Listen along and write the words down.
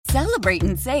Celebrate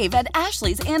and save at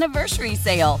Ashley's Anniversary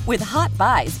Sale. With Hot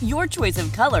Buys, your choice of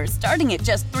colors starting at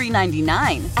just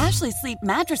 $3.99. Ashley Sleep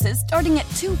mattresses starting at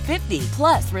 $2.50.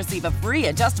 Plus, receive a free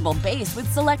adjustable base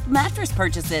with select mattress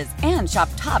purchases. And shop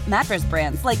top mattress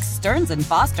brands like Stearns &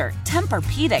 Foster,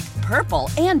 Tempur-Pedic, Purple,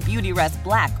 and Beautyrest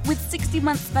Black with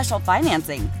 60-month special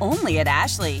financing. Only at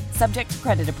Ashley. Subject to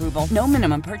credit approval. No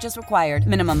minimum purchase required.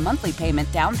 Minimum monthly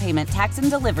payment, down payment, tax, and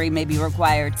delivery may be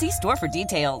required. See store for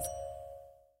details.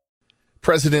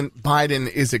 President Biden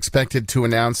is expected to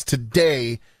announce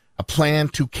today a plan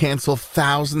to cancel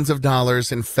thousands of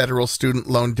dollars in federal student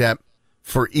loan debt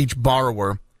for each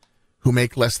borrower who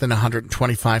make less than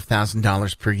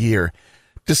 $125,000 per year.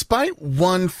 Despite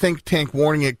one think tank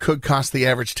warning it could cost the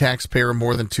average taxpayer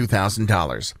more than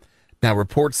 $2,000. Now,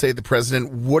 reports say the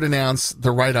president would announce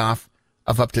the write-off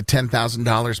of up to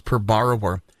 $10,000 per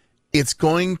borrower. It's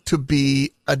going to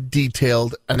be a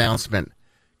detailed announcement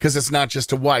because it's not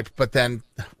just a wipe, but then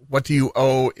what do you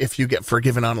owe if you get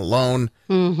forgiven on a loan?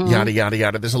 Yada, yada,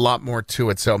 yada. There's a lot more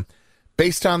to it. So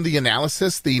based on the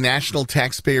analysis, the National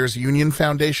Taxpayers Union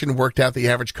Foundation worked out the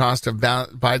average cost of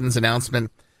Biden's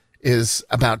announcement is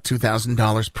about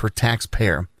 $2,000 per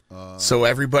taxpayer. So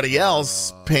everybody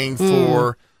else paying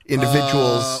for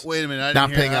individuals wait a minute, not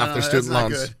paying off their student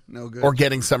loans good. or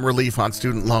getting some relief on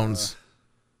student loans.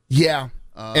 Yeah.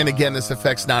 And again, this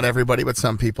affects not everybody, but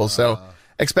some people. So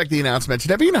expect the announcement.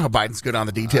 You know how Biden's good on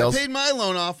the details. I paid my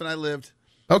loan off and I lived.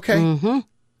 Okay.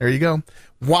 There you go.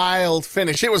 Wild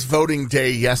finish. It was voting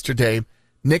day yesterday.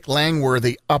 Nick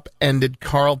Langworthy upended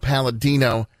Carl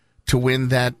Palladino to win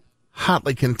that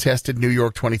hotly contested New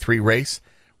York 23 race.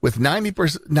 With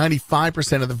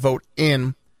 95% of the vote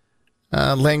in,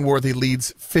 Langworthy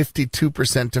leads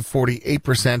 52% to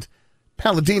 48%.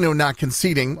 Palladino not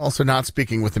conceding, also not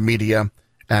speaking with the media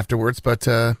afterwards, but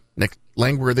Nick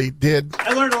Langworthy did.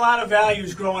 I learned a lot of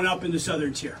values growing up in the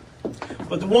Southern Tier.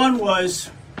 But the one was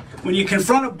when you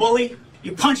confront a bully,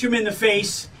 you punch him in the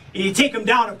face, and you take him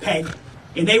down a peg,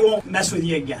 and they won't mess with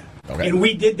you again. Okay. And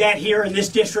we did that here in this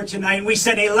district tonight, and we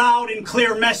sent a loud and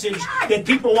clear message that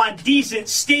people want decent,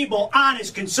 stable,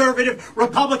 honest, conservative,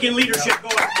 Republican leadership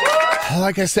going forward.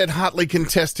 Like I said, hotly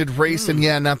contested race, and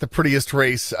yeah, not the prettiest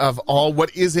race of all.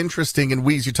 What is interesting, and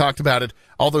Weeze, you talked about it,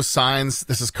 all those signs,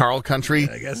 this is Carl Country.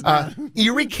 I guess not.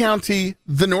 Erie County,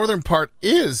 the northern part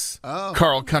is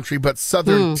Carl Country, but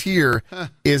Southern Tier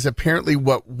is apparently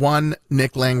what won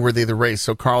Nick Langworthy the race.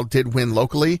 So Carl did win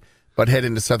locally, but head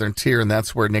into Southern Tier, and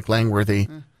that's where Nick Langworthy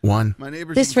won.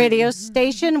 This radio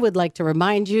station would like to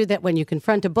remind you that when you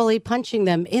confront a bully, punching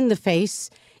them in the face,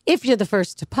 if you're the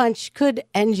first to punch, could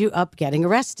end you up getting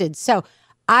arrested. So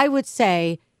I would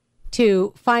say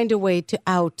to find a way to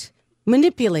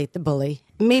manipulate the bully.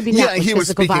 Maybe not with he was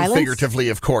physical speaking violence. figuratively,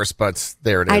 of course, but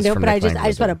there it is. I know, from but Nick I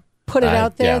just want to put it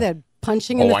out there that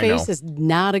punching in the face is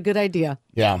not a good idea.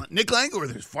 Yeah. Nick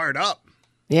Langworthy is fired up.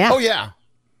 Yeah. Oh, yeah.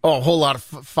 Oh, a whole lot of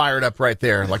fired up right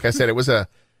there. Like I said, it was an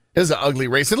ugly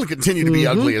race. It'll continue to be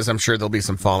ugly, as I'm sure there'll be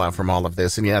some fallout from all of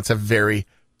this. And yeah, it's a very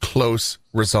close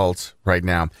result right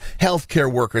now.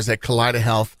 Healthcare workers at Kaleida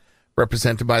Health,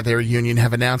 represented by their union,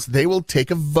 have announced they will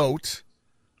take a vote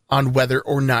on whether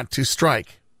or not to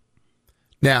strike.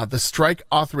 Now, the strike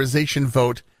authorization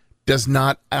vote does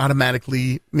not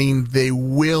automatically mean they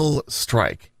will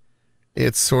strike.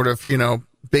 It's sort of,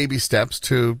 baby steps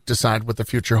to decide what the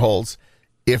future holds.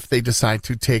 If they decide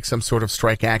to take some sort of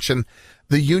strike action,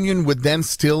 the union would then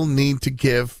still need to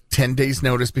give 10 days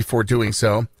notice before doing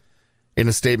so. In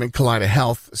a statement, Kaleida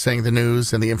Health saying the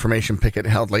news and the information picket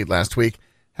held late last week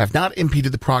have not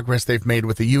impeded the progress they've made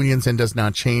with the unions and does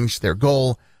not change their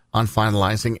goal on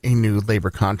finalizing a new labor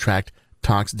contract.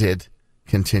 Talks did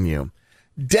continue.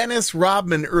 Dennis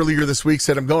Rodman earlier this week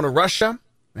said, I'm going to Russia,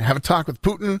 have a talk with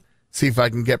Putin, see if I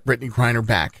can get Brittany Griner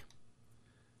back.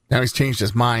 Now he's changed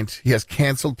his mind. He has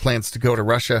canceled plans to go to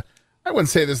Russia. I wouldn't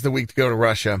say this is the week to go to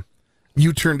Russia.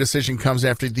 U-turn decision comes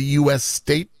after the U.S.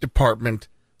 State Department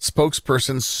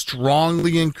spokesperson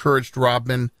strongly encouraged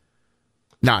Rodman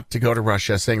not to go to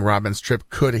Russia, saying Rodman's trip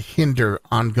could hinder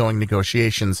ongoing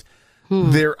negotiations.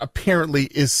 There apparently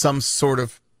is some sort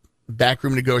of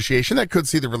backroom negotiation that could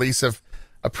see the release of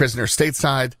a prisoner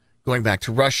stateside, going back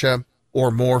to Russia, or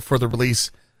more for the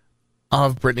release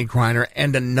of Brittany Griner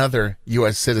and another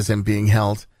U.S. citizen being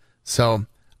held. So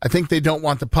I think they don't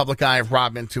want the public eye of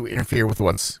Rodman to interfere with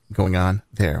what's going on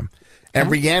there. And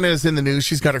Rihanna is in the news.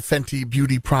 She's got her Fenty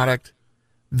Beauty product.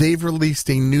 They've released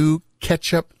a new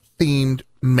ketchup-themed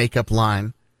makeup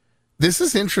line. This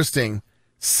is interesting.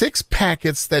 6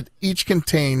 packets that each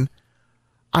contain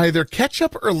either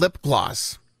ketchup or lip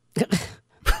gloss.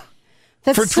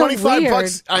 That's for so 25 weird.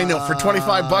 bucks, I know, for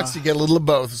 25 bucks you get a little of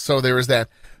both. So there is that.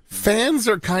 Fans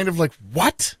are kind of like,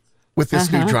 what? With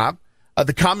this new drop.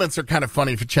 The comments are kind of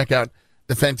funny if you check out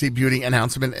the Fenty Beauty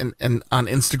announcement and on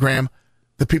Instagram,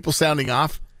 the people sounding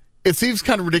off. It seems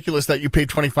kind of ridiculous that you pay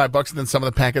 25 bucks and then some of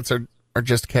the packets are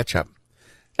just ketchup.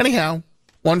 Anyhow,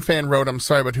 one fan wrote, I'm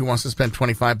sorry, but who wants to spend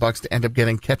 25 bucks to end up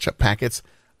getting ketchup packets?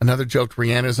 Another joked,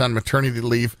 Rihanna's on maternity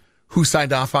leave. Who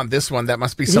signed off on this one? That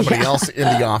must be somebody else in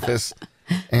the office.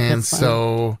 And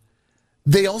so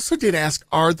they also did ask,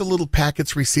 are the little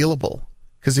packets resealable?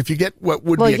 Because if you get what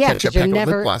would be a ketchup packet with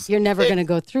lip gloss, you're never going to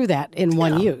go through that in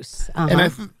one use.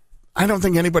 And I don't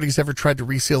think anybody's ever tried to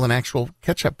reseal an actual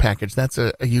ketchup package. That's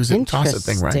a use it and toss it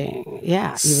thing, right?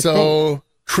 Yeah. So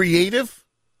creative,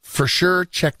 for sure.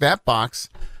 Check that box.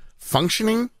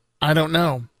 Functioning, I don't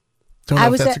know. Don't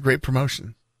know if that's a great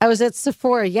promotion. I was at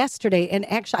Sephora yesterday,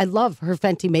 and actually, I love her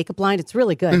Fenty makeup line. It's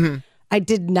really good. I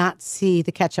did not see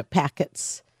the ketchup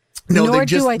packets. No,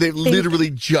 they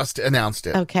literally just announced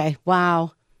it. Okay,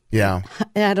 wow. Yeah.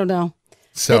 I don't know.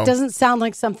 So it doesn't sound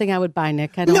like something I would buy,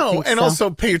 Nick. I don't think so. Also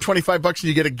pay your 25 bucks and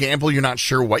you get a gamble. You're not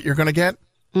sure what you're going to get.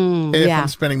 If I'm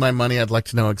spending my money, I'd like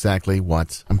to know exactly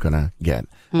what I'm going to get.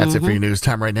 That's it for your news.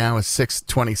 Time right now is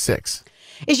 6:26.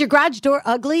 Is your garage door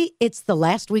ugly? It's the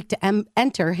last week to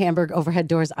enter Hamburg Overhead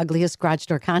Doors' ugliest garage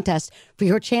door contest for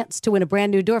your chance to win a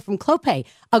brand new door from Clopay.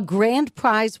 A grand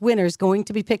prize winner is going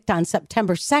to be picked on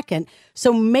September 2nd,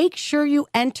 so make sure you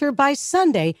enter by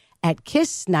Sunday at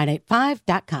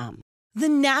kiss985.com. The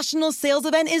national sales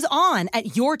event is on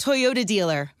at your Toyota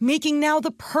dealer, making now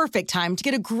the perfect time to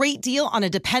get a great deal on a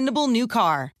dependable new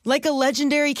car. Like a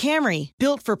legendary Camry,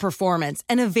 built for performance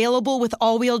and available with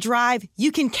all-wheel drive,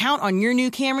 you can count on your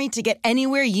new Camry to get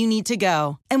anywhere you need to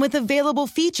go. And with available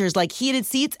features like heated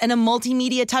seats and a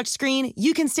multimedia touchscreen,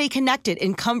 you can stay connected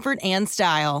in comfort and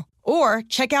style. Or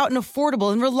check out an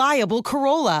affordable and reliable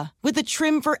Corolla with a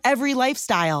trim for every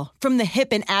lifestyle, from the hip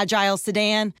and agile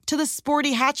sedan to the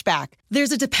sporty hatchback.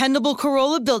 There's a dependable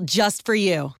Corolla built just for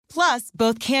you. Plus,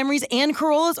 both Camrys and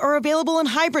Corollas are available in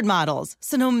hybrid models,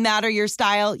 so no matter your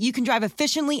style, you can drive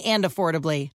efficiently and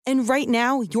affordably. And right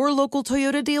now, your local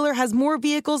Toyota dealer has more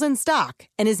vehicles in stock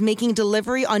and is making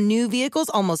delivery on new vehicles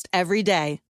almost every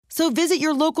day. So visit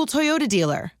your local Toyota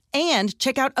dealer. And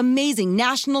check out amazing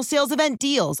national sales event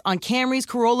deals on Camrys,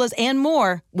 Corollas, and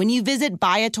more when you visit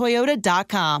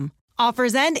buyatoyota.com.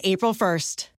 Offers end April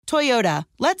 1st. Toyota,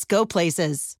 let's go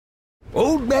places.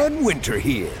 Old Man Winter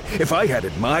here. If I had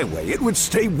it my way, it would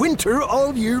stay winter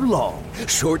all year long.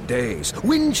 Short days,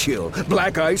 wind chill,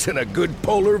 black ice, and a good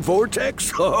polar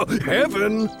vortex. Oh,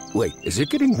 heaven. Wait, is it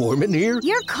getting warm in here?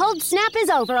 Your cold snap is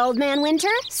over, Old Man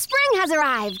Winter. Spring has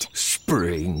arrived.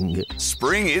 Spring.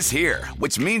 Spring is here,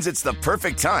 which means it's the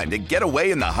perfect time to get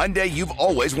away in the Hyundai you've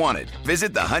always wanted.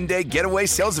 Visit the Hyundai Getaway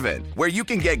Sales Event, where you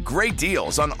can get great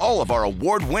deals on all of our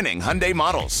award-winning Hyundai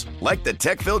models, like the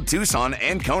tech-filled Tucson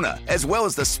and Kona, as well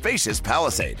as the spacious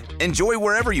Palisade. Enjoy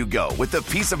wherever you go with the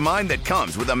peace of mind that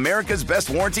comes with America's best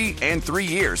warranty and 3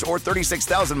 years or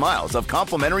 36,000 miles of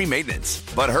complimentary maintenance.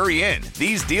 But hurry in,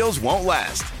 these deals won't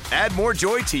last. Add more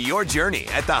joy to your journey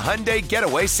at the Hyundai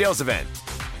Getaway Sales Event.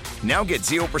 Now get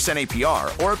 0%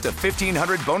 APR or up to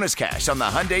 $1,500 bonus cash on the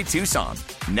Hyundai Tucson.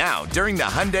 Now, during the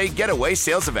Hyundai Getaway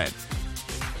Sales Event.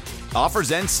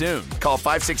 Offers end soon. Call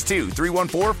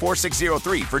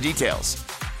 562-314-4603 for details.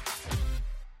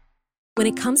 When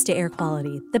it comes to air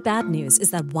quality, the bad news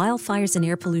is that wildfires and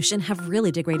air pollution have really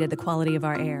degraded the quality of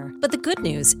our air. But the good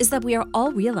news is that we are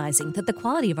all realizing that the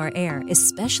quality of our air,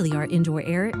 especially our indoor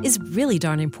air, is really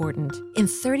darn important. In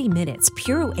 30 minutes,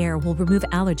 Puro Air will remove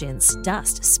allergens,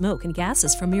 dust, smoke, and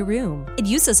gases from your room. It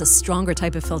uses a stronger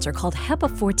type of filter called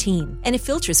HEPA 14, and it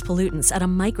filters pollutants at a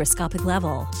microscopic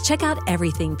level. Check out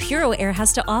everything Puro Air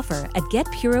has to offer at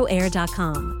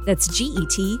getpuroair.com. That's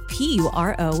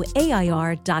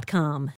GETPUROAIR.com.